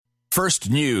First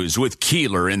News with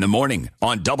Keeler in the morning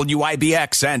on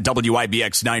WIBX and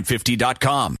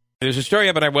WIBX950.com. There's a story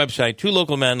up on our website. 2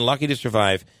 local men lucky to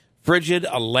survive frigid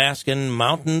Alaskan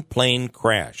mountain plane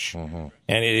crash. And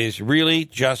it is really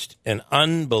just an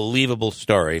unbelievable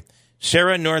story.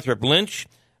 Sarah Northrup Lynch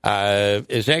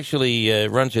is actually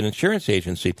runs an insurance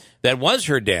agency that was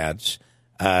her dad's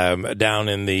down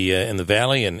in the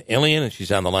valley in Ilion, and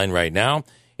she's on the line right now.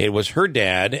 It was her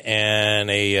dad and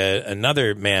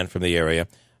another man from the area,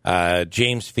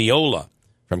 James Fiola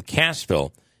from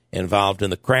Cassville, involved in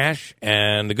the crash.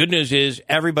 And the good news is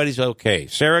everybody's okay.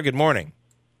 Sarah, good morning.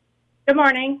 Good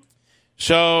morning.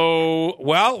 So,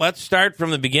 well, let's start from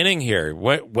the beginning here.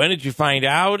 When did you find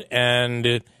out,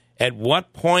 and at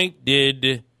what point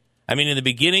in the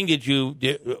beginning, did you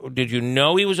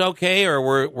know he was okay,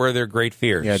 or were there great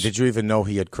fears? Yeah, did you even know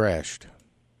he had crashed?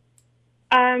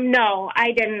 No,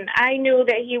 I didn't. I knew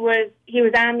that he was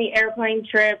on the airplane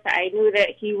trip. I knew that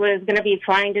he was going to be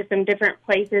flying to some different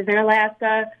places in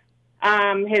Alaska.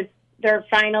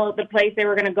 The place they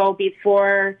were going to go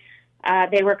before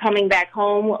they were coming back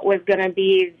home was going to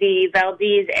be the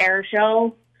Valdez Air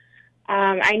Show.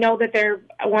 I know that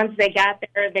once they got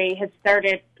there, they had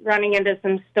started running into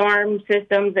some storm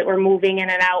systems that were moving in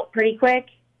and out pretty quick.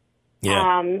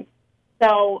 Yeah.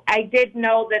 So I did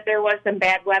know that there was some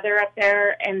bad weather up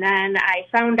there, and then I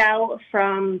found out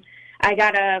I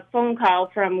got a phone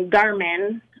call from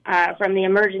Garmin, from the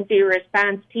emergency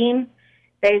response team.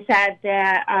 They said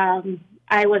that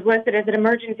I was listed as an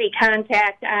emergency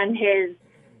contact on his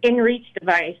InReach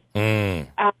device.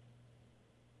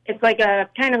 It's like a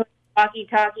kind of a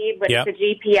walkie-talkie, but It's a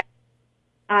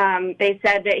GPS. They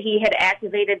said that he had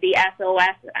activated the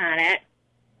SOS on it,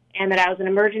 and that I was an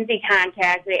emergency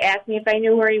contact. They asked me if I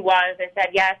knew where he was. I said,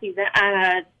 yes, he's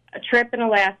on a trip in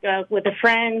Alaska with a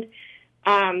friend.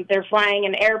 They're flying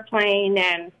an airplane,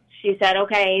 and she said,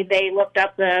 okay. They looked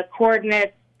up the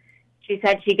coordinates. She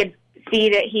said she could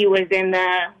see that he was in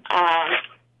the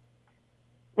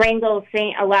Wrangell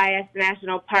St. Elias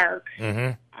National Park,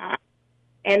 and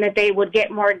that they would get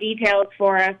more details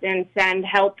for us and send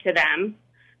help to them.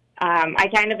 I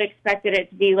kind of expected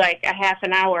it to be like a half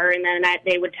an hour, and then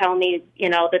they would tell me,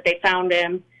 that they found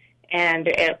him, and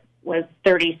it was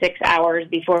 36 hours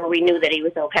before we knew that he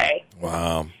was okay.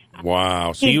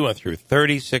 Wow. So you went through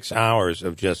 36 hours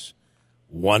of just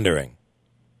wondering.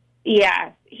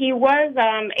 Yeah. He was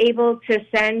able to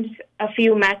send a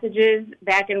few messages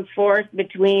back and forth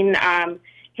between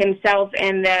himself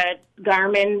and the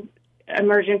Garmin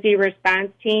emergency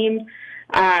response team.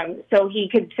 So he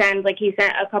could send, he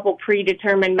sent a couple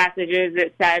predetermined messages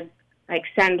that said,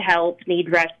 send help,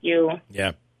 need rescue.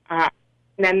 Yeah. And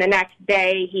then the next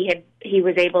day he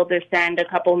was able to send a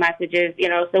couple messages,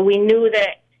 so we knew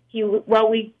that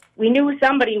we knew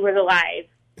somebody was alive.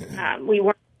 We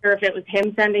weren't sure if it was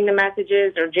him sending the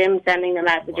messages or Jim sending the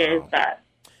messages, but...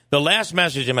 The last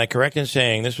message, am I correct in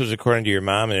saying, this was according to your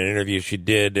mom in an interview she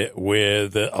did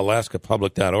with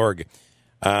AlaskaPublic.org,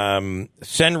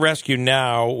 send rescue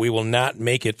now, we will not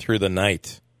make it through the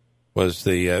night, was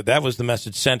that was the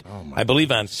message sent, I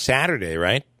believe, on Saturday,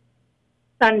 right?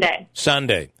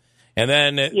 Sunday. And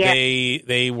then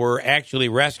they were actually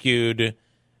rescued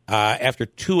after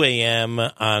 2 a.m.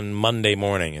 on Monday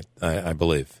morning, I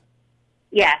believe.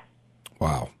 Yeah.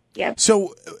 Wow. Yep.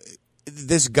 So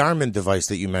this Garmin device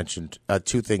that you mentioned,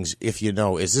 2 things, if you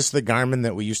know, is this the Garmin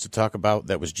that we used to talk about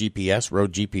that was GPS,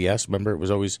 road GPS? Remember, it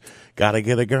was always, got to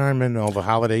get a Garmin, all the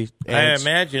holiday ads? I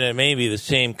imagine it may be the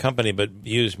same company, but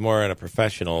used more in a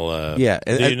professional... yeah.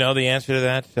 Do you know the answer to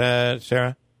that,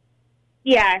 Sarah?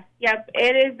 Yeah, yep.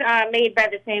 It is made by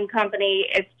the same company.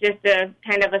 It's just a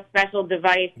kind of a special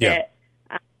device that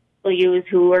people use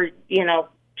who are,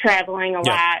 traveling a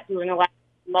lot, doing a lot of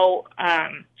remote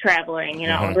traveling,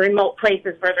 remote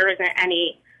places where there isn't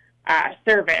any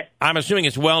service. I'm assuming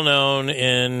it's well known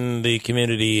in the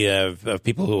community of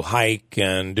people who hike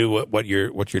and do what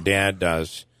your dad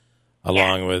does,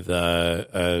 along with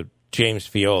James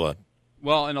Fiola.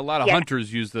 Well, and a lot of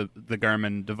hunters use the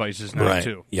Garmin devices now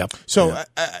too. Yep. So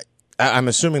I'm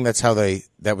assuming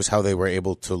that was how they were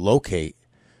able to locate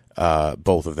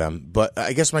both of them. But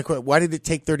I guess my question: why did it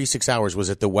take 36 hours? Was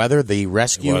it the weather? The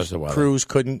rescue crews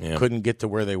couldn't get to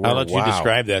where they were. I'll let you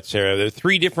describe that, Sarah. There are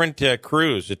 3 different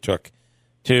crews it took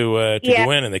to go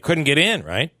in, and they couldn't get in,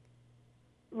 right?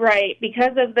 Right,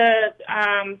 because of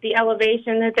the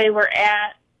elevation that they were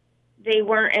at. They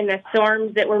weren't in the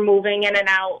storms that were moving in and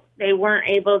out. They weren't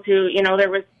able to, it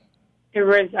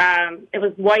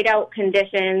was whiteout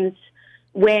conditions,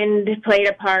 wind played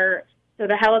a part. So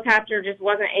the helicopter just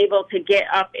wasn't able to get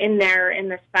up in there in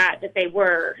the spot that they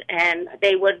were. And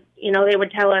they would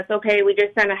tell us, okay, we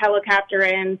just sent a helicopter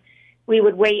in. We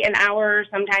would wait an hour,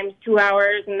 sometimes 2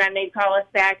 hours, and then they'd call us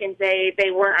back and say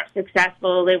they weren't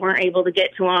successful. They weren't able to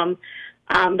get to them.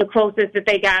 The closest that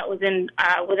they got was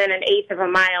within an eighth of a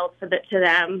mile to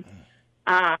them.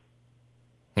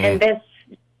 And this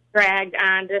dragged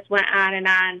on. This went on and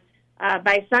on.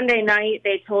 By Sunday night,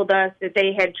 they told us that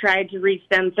they had tried to reach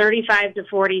them 35 to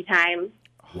 40 times.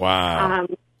 Wow.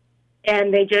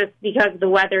 And they just, because of the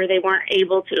weather, they weren't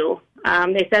able to.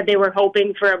 They said they were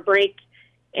hoping for a break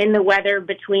in the weather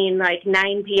between like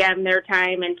 9 p.m. their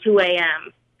time and 2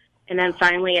 a.m. And then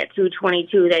finally at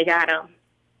 2:22, they got them.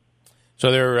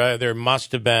 So there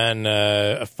must have been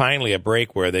finally a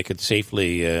break where they could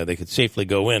safely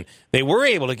go in. They were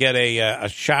able to get a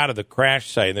shot of the crash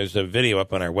site. And there's a video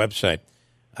up on our website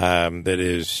that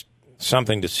is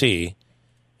something to see,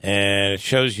 and it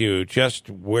shows you just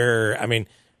where. I mean,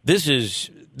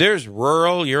 there's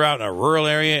rural. You're out in a rural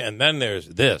area, and then there's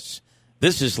this.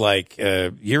 This is like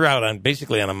you're out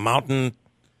basically on a mountain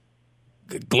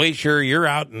glacier. You're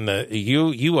out in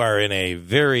you are in a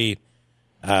very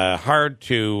hard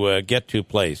to get to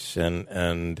place,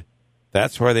 and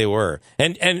that's where they were.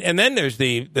 And then there's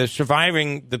the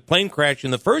surviving the plane crash in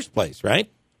the first place,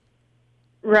 right?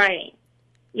 Right.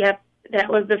 Yep. That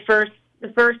was the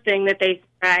first thing that they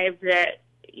survived. That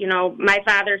my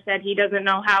father said he doesn't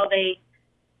know how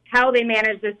they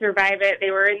managed to survive it.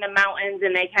 They were in the mountains,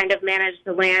 and they kind of managed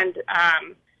to land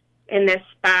in this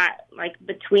spot, like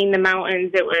between the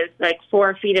mountains. It was like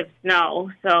 4 feet of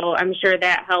snow, so I'm sure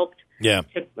that helped. Yeah.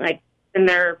 To, in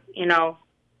their,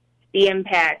 the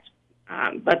impact.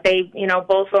 But they,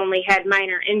 both only had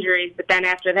minor injuries, but then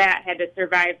after that had to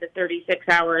survive the 36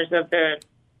 hours of the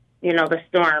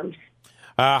storms.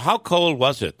 How cold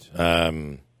was it?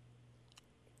 Do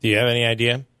you have any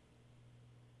idea?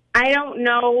 I don't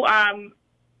know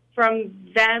from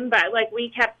them, but we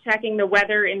kept checking the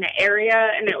weather in the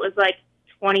area, and it was like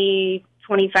 20,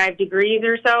 25 degrees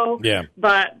or so. Yeah.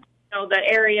 But the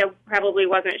area probably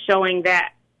wasn't showing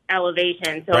that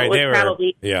elevation, so right, it was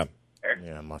probably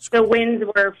much. The winds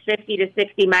were 50 to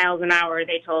 60 miles an hour.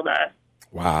 They told us.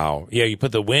 Wow. Yeah, you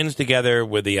put the winds together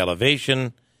with the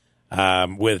elevation,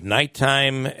 with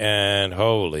nighttime, and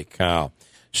holy cow!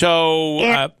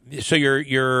 So, so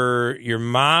your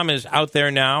mom is out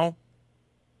there now?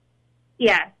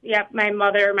 Yes. Yep. My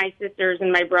mother, my sisters,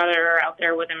 and my brother are out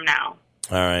there with him now.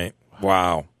 All right.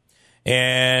 Wow.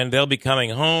 And they'll be coming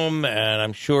home, and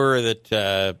I'm sure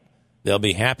that they'll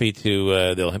be happy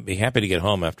to get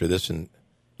home after this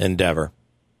endeavor.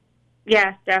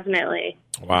 Yes, definitely.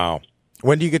 Wow.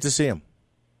 When do you get to see him?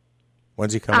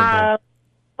 When's he coming back?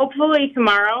 Hopefully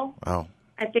tomorrow. Wow.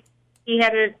 I think he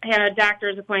had a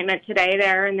doctor's appointment today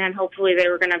there, and then hopefully they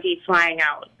were going to be flying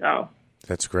out. So.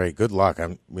 That's great. Good luck.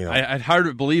 I'd hard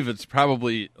to believe it's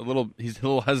probably he's a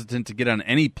little hesitant to get on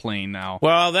any plane now.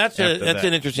 Well, that's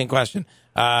an interesting question.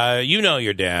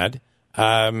 Your dad.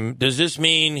 Does this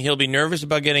mean he'll be nervous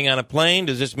about getting on a plane?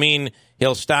 Does this mean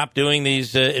he'll stop doing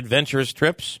these adventurous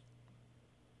trips?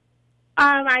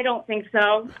 I don't think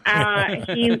so.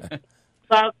 He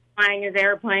loves flying his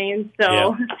airplanes,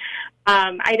 so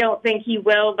I don't think he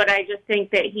will, but I just think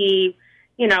that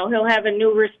he'll have a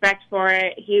new respect for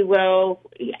it. He will.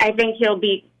 I think he'll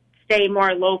stay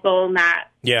more local, not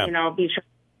be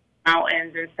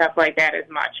mountains and stuff like that as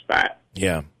much. But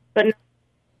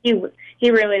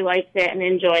he really likes it and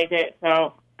enjoys it,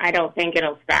 so I don't think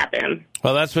it'll stop him.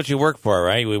 Well, that's what you work for,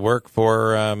 right? We work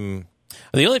for.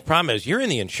 The only problem is you're in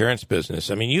the insurance business.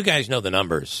 I mean, you guys know the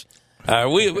numbers.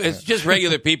 It's just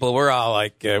regular people. We're all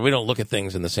like we don't look at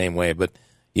things in the same way, but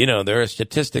there are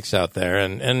statistics out there,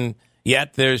 and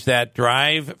yet there's that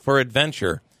drive for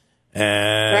adventure.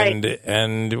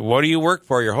 And what do you work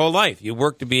for your whole life? You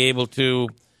work to be able to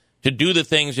do the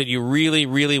things that you really,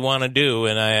 really want to do,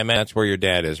 and I imagine that's where your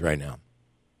dad is right now.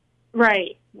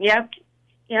 Right. Yep.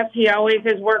 He always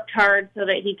has worked hard so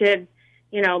that he could,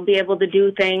 be able to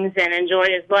do things and enjoy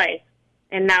his life.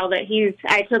 And now that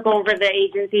I took over the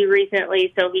agency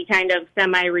recently, so he kind of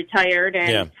semi-retired,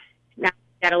 and now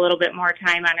he's got a little bit more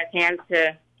time on his hands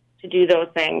to do those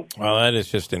things. Well, that is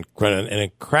just an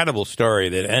incredible story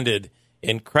that ended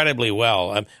incredibly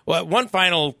well. One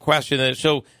final question.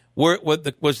 So,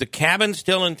 was the cabin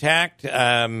still intact? Is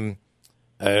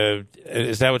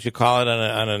that what you call it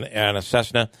on a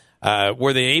Cessna?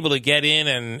 Were they able to get in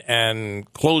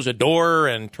and close a door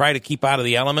and try to keep out of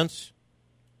the elements?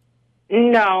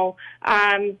 No.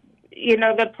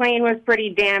 The plane was pretty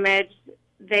damaged.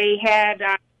 They had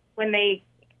when they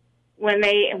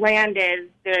landed,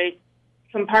 the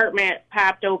compartment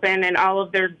popped open and all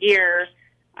of their gear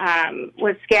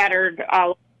was scattered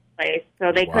all over the place,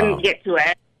 so they couldn't get to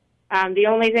it. The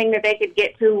only thing that they could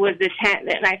get to was the tent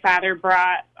that my father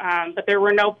brought, but there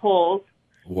were no poles.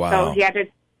 Wow. So he had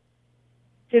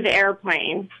to the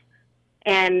airplane.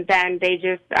 And then they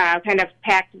just kind of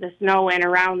packed the snow in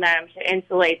around them to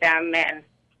insulate them,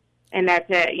 and that's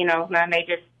it. You know, then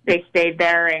they stayed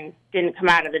there and didn't come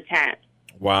out of the tent.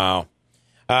 Wow.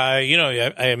 You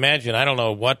know, I imagine, I don't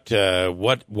know what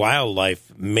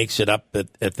wildlife makes it up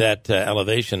at that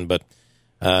elevation, but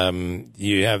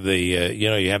you have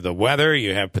you have the weather,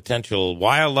 you have potential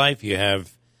wildlife, you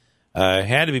have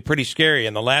had to be pretty scary.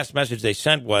 And the last message they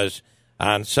sent was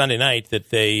on Sunday night that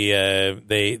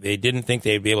they didn't think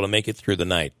they'd be able to make it through the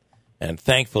night, and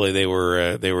thankfully they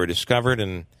were discovered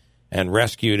and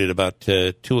rescued at about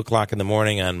 2:00 in the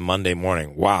morning on Monday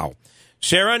morning. Wow,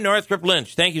 Sarah Northrup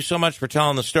Lynch, thank you so much for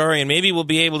telling the story, and maybe we'll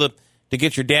be able to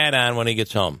get your dad on when he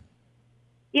gets home.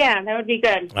 Yeah, that would be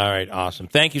good. All right, awesome.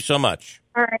 Thank you so much.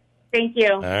 All right, thank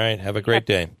you. All right, have a great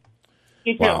day.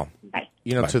 You too. Wow. Bye.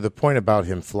 You know, Bye. to the point about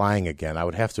him flying again, I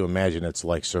would have to imagine it's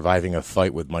like surviving a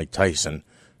fight with Mike Tyson.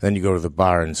 Then you go to the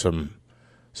bar and some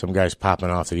guy's popping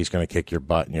off that he's going to kick your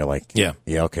butt, and you're like, yeah,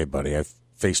 okay, buddy, I've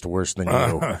faced worse than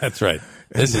you. That's right.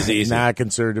 This is easy. Not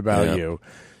concerned about you.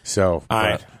 So, all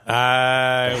right.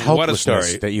 the helplessness what a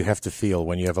story that you have to feel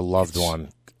when you have a loved one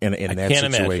in that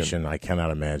situation. I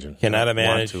cannot imagine. Cannot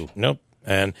imagine. Nope.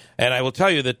 And I will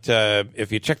tell you that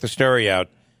if you check the story out,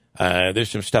 there's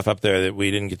some stuff up there that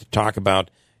we didn't get to talk about.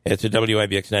 It's at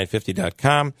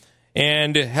WIBX950.com.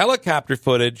 And helicopter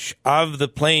footage of the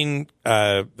plane,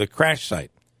 the crash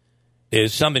site,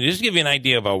 is something. Just to give you an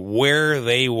idea about where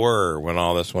they were when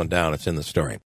all this went down. It's in the story.